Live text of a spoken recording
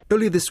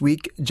Earlier this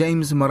week,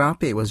 James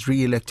Marape was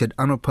re-elected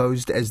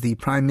unopposed as the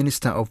Prime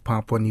Minister of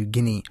Papua New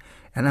Guinea,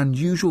 an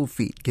unusual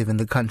feat given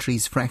the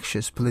country's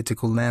fractious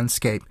political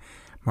landscape.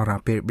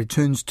 Marape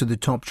returns to the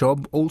top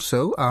job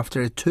also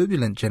after a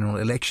turbulent general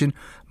election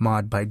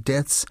marred by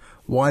deaths,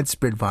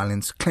 widespread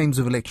violence, claims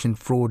of election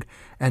fraud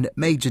and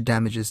major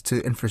damages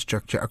to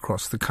infrastructure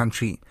across the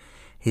country.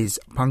 His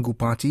Pangu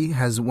party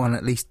has won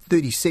at least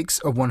 36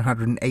 of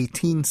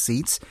 118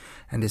 seats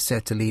and is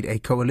set to lead a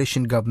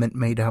coalition government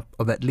made up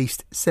of at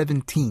least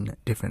 17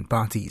 different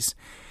parties.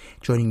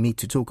 Joining me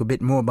to talk a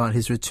bit more about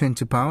his return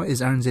to power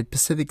is RNZ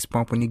Pacific's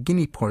Papua New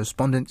Guinea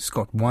correspondent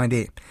Scott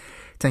Wide.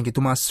 Thank you,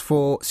 Thomas,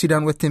 for sitting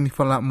down with him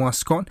for a lot more,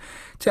 Scott.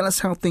 Tell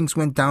us how things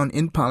went down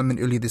in Parliament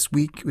earlier this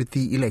week with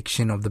the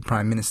election of the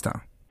Prime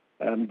Minister.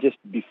 Just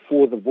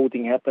before the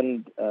voting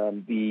happened,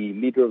 the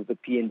leader of the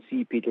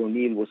PNC, Peter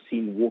O'Neill, was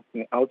seen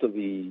walking out of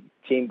the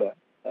chamber.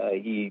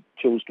 He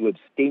chose to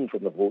abstain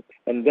from the vote,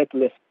 and that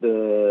left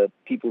the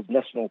People's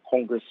National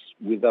Congress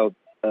without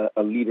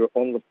a leader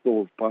on the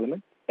floor of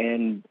Parliament.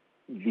 And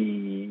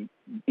the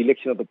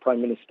election of the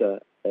Prime Minister,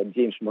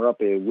 James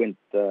Marape, went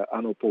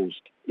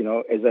unopposed. You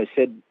know, as I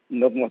said,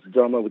 not much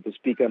drama with the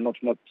Speaker, not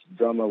much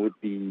drama with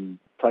the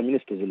Prime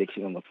Minister's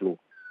election on the floor.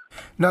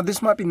 Now,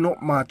 this might be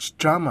not much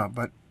drama,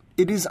 but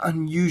it is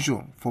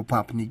unusual for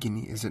Papua New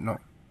Guinea, is it not?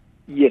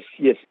 Yes,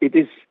 it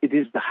is. It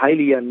is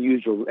highly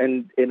unusual,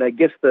 and I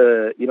guess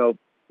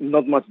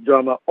not much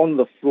drama on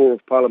the floor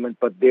of Parliament,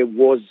 but there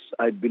was,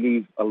 I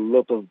believe, a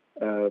lot of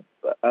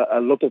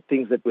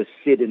things that were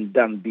said and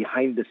done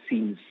behind the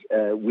scenes,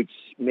 which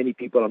many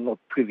people are not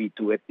privy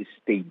to at this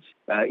stage.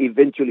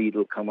 Eventually, it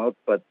will come out,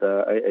 but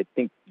I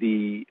think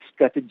the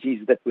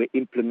strategies that were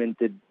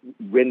implemented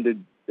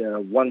rendered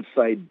one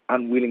side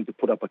unwilling to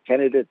put up a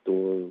candidate,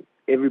 or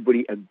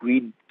everybody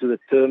agreed to the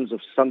terms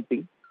of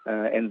something.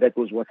 And that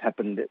was what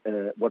happened,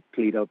 what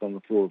played out on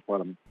the floor of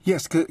Parliament.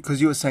 Yes, because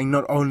you were saying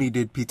not only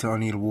did Peter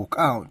O'Neill walk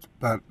out,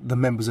 but the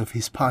members of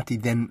his party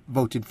then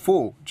voted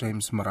for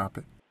James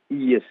Marape.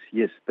 Yes,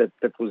 that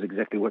was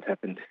exactly what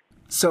happened.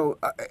 So,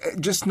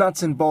 just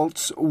nuts and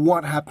bolts,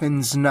 what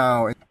happens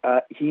now?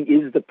 He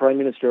is the Prime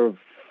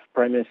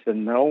Minister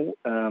now,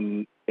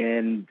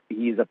 and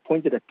he's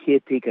appointed a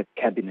caretaker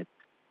cabinet.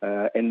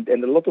 And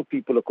a lot of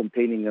people are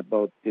complaining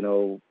about,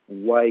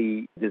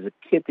 why there's a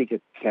caretaker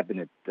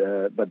cabinet.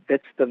 But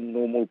that's the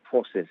normal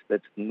process.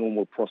 That's the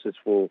normal process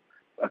for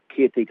a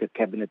caretaker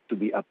cabinet to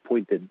be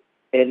appointed.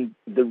 And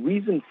the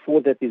reason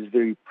for that is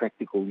very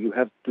practical. You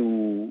have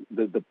to,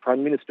 the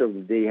Prime Minister of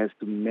the day has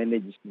to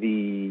manage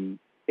the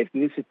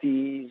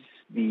ethnicities,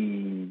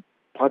 the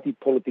party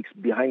politics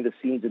behind the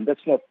scenes, and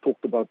that's not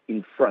talked about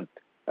in front.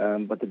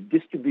 But the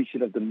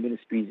distribution of the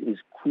ministries is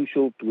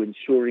crucial to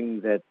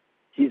ensuring that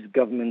his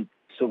government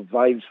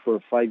survives for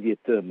a 5-year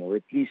term, or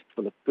at least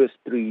for the first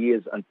 3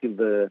 years until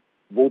the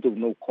vote of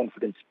no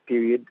confidence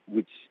period,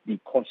 which the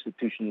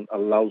Constitution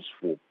allows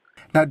for.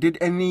 Now, did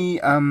any,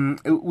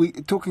 we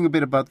talking a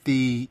bit about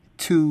the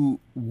 2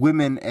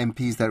 women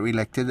MPs that were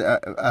elected,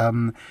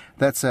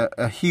 that's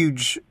a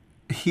huge,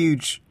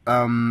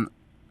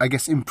 I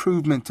guess,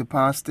 improvement to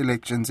past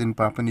elections in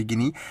Papua New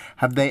Guinea.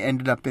 Have they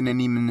ended up in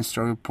any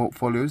ministerial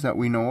portfolios that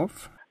we know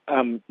of?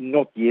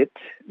 Not yet.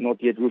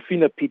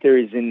 Rufina Peter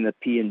is in the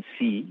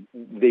PNC.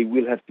 They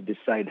will have to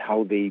decide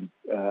how the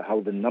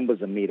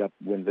numbers are made up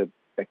when the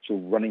actual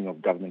running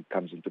of government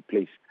comes into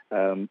place.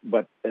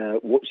 But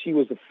she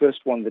was the first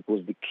one that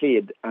was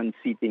declared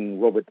unseating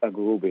Robert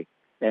Agorobe,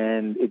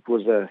 and it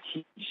was a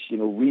huge,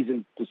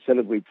 reason to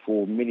celebrate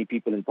for many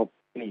people in Papua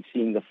New Guinea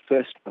seeing the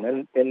first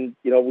one. And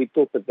we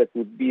thought that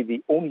would be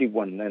the only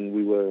one,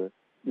 and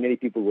many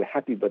people were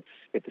happy, but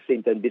at the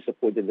same time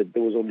disappointed that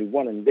there was only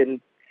one. And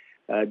then,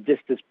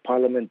 just as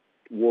Parliament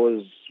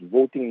was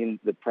voting in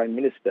the Prime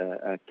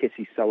Minister,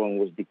 Kessie Sawang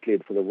was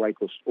declared for the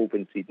Raicoast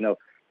Open seat. Now,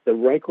 the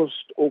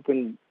Raicoast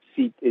Open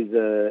seat is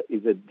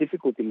a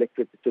difficult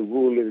electorate. It's a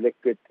rural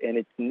electorate, and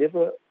it's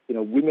never,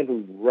 women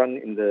who run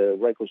in the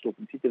Raicoast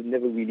Open seat have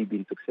never really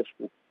been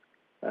successful.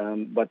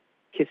 But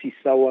Kessie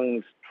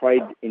Sawang's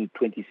tried in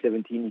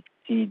 2017.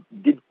 She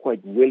did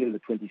quite well in the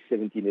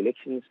 2017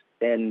 elections,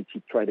 and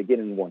she tried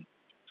again and won.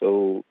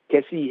 So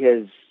Kessie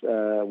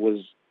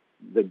was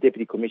the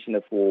Deputy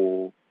Commissioner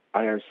for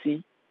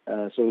IRC.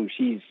 So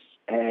she's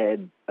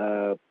had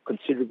a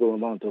considerable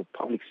amount of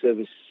public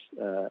service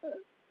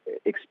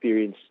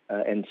experience,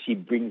 and she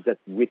brings that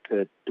with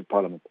her to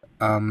Parliament.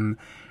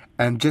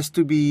 And just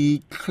to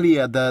be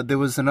clear, there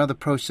was another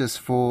process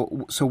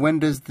so when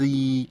does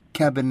the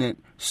cabinet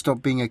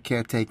stop being a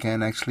caretaker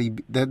and actually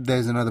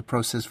there's another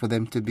process for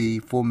them to be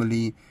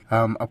formally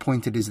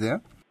appointed, is there?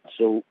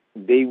 So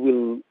they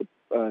will,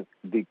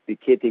 the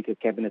caretaker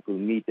cabinet will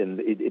meet, and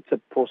it's a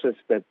process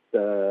that,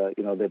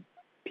 the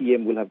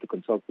PM will have to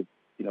consult with,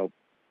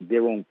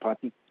 their own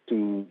party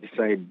to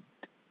decide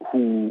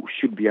who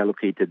should be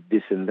allocated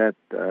this and that.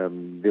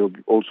 They'll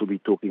also be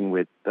talking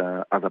with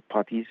other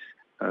parties,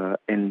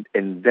 and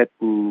that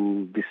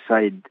will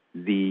decide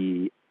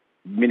the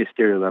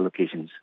ministerial allocations.